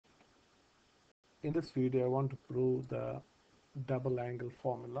In this video, I want to prove the double angle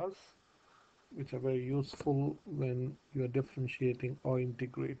formulas, which are very useful when you are differentiating or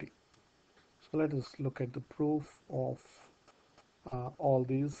integrating. So let us look at the proof of all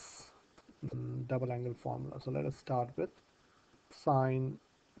these double angle formulas. So let us start with sin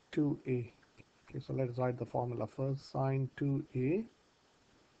 2a. Okay, so let's write the formula first. Sin 2a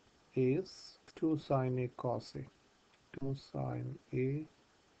is 2 sin a cos a. 2 sin a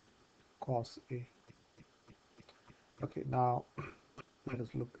cos a. Okay, now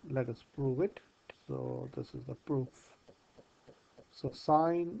let us prove it. So this is the proof. So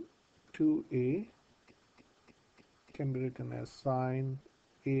sin 2a can be written as sin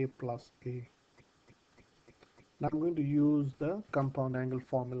a plus a. Now I'm going to use the compound angle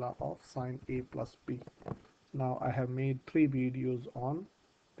formula of sin a plus b. Now I have made 3 videos on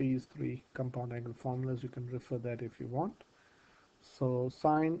these 3 compound angle formulas. You can refer that if you want. So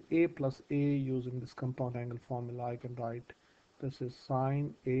sin a plus a, using this compound angle formula, I can write this is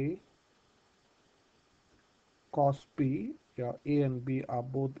sin a cos b. Yeah, a and b are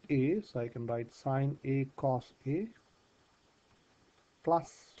both a, so I can write sin a cos a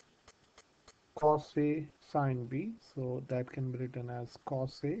plus cos a sin b, so that can be written as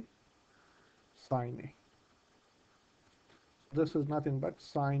cos a sin a. This is nothing but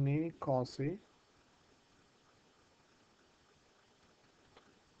sin a cos a.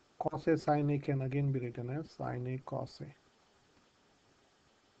 Cos a sin a can again be written as sin a cos a.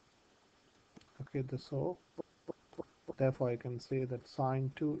 Okay, so therefore I can say that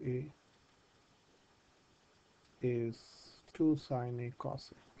sin 2a is 2 sin a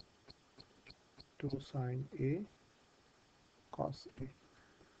cos a. 2 sin a cos a.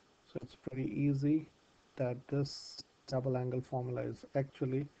 So it's pretty easy that this double angle formula is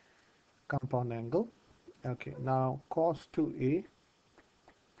actually compound angle. Okay, now cos2a,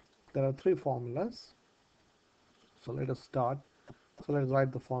 there are 3 formulas. So let us start. So let's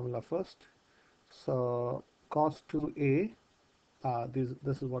write the formula first. So cos2a,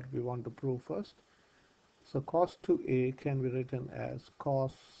 this is what we want to prove first. So cos2a can be written as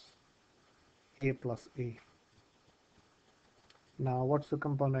cos a plus a. Now what's the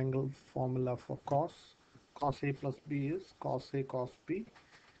compound angle formula for cos? Cos a plus b is cos a cos b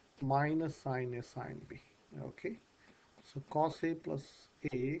minus sin a sin b. Okay, so cos a plus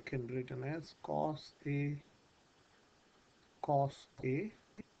a can be written as cos a cos a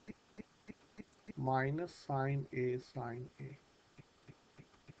minus sin a sin a.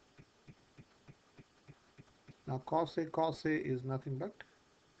 Now cos a is nothing but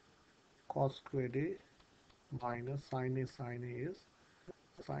cos squared a minus sin a sin a is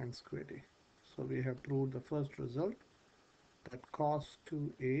sin squared a. So we have proved the first result, that cos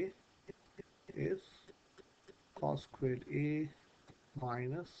 2a is cos squared a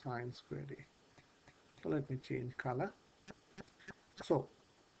minus sin squared a. So let me change color. So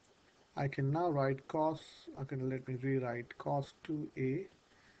I can now write cos, okay, let me rewrite cos 2a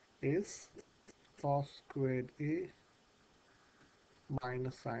is cos squared a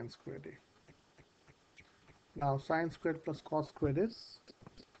minus sin squared a. Now sin squared plus cos squared is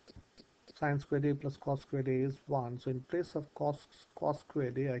sin squared a plus cos squared a is 1. So in place of cos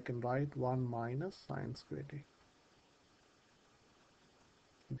squared a, I can write 1 minus sin squared a.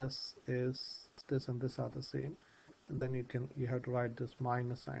 This and this are the same, and then you have to write this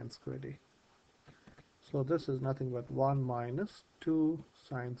minus sin squared a. So this is nothing but 1 minus 2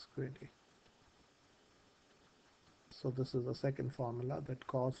 sin squared a. So this is the second formula, that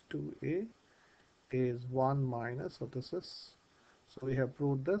cos 2a is 1 minus, so this is, so we have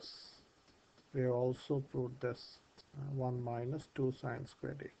proved this, we have also proved this, 1 minus 2 sin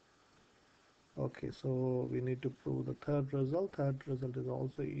squared a. Okay, so we need to prove the third result. Third result is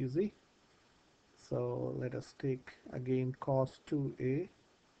also easy. So let us take again cos 2a.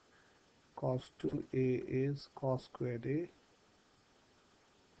 Cos 2a is cos squared a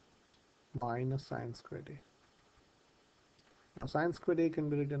minus sin squared a. Now sin squared a can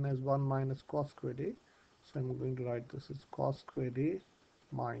be written as 1 minus cos squared a. So I'm going to write this as cos squared a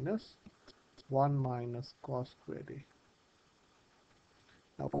minus 1 minus cos squared a.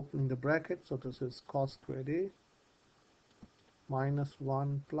 Now opening the bracket, so this is cos squared a minus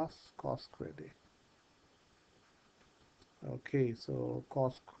 1 plus cos squared a. Okay, so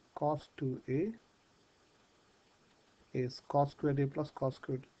cos 2a is cos squared a plus cos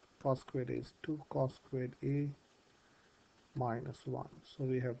squared a is 2 cos squared a minus 1. So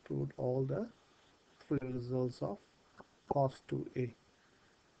we have proved all the 3 results of cos 2a.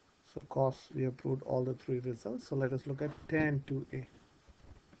 So we have proved all the 3 results. So let us look at tan 2a.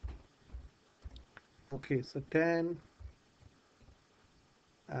 Okay, so tan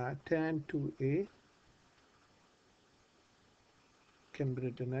Tan 2A can be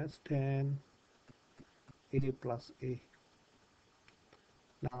written as tan A plus A.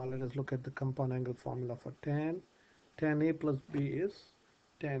 Now let us look at the compound angle formula for tan. Tan A plus B is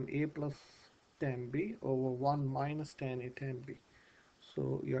tan A plus tan B over 1 minus tan A tan B.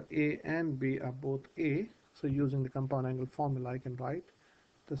 So your A and B are both A. So using the compound angle formula, I can write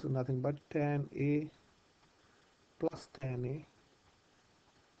this is nothing but tan A plus tan A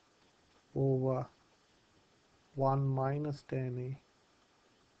over 1 minus tan A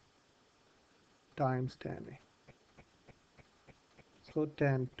times tan A. So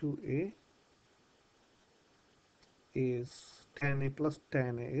tan 2A is tan A plus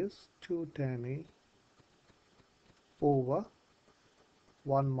tan A is 2 tan A over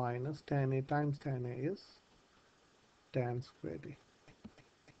 1 minus tan A times tan A is tan squared A.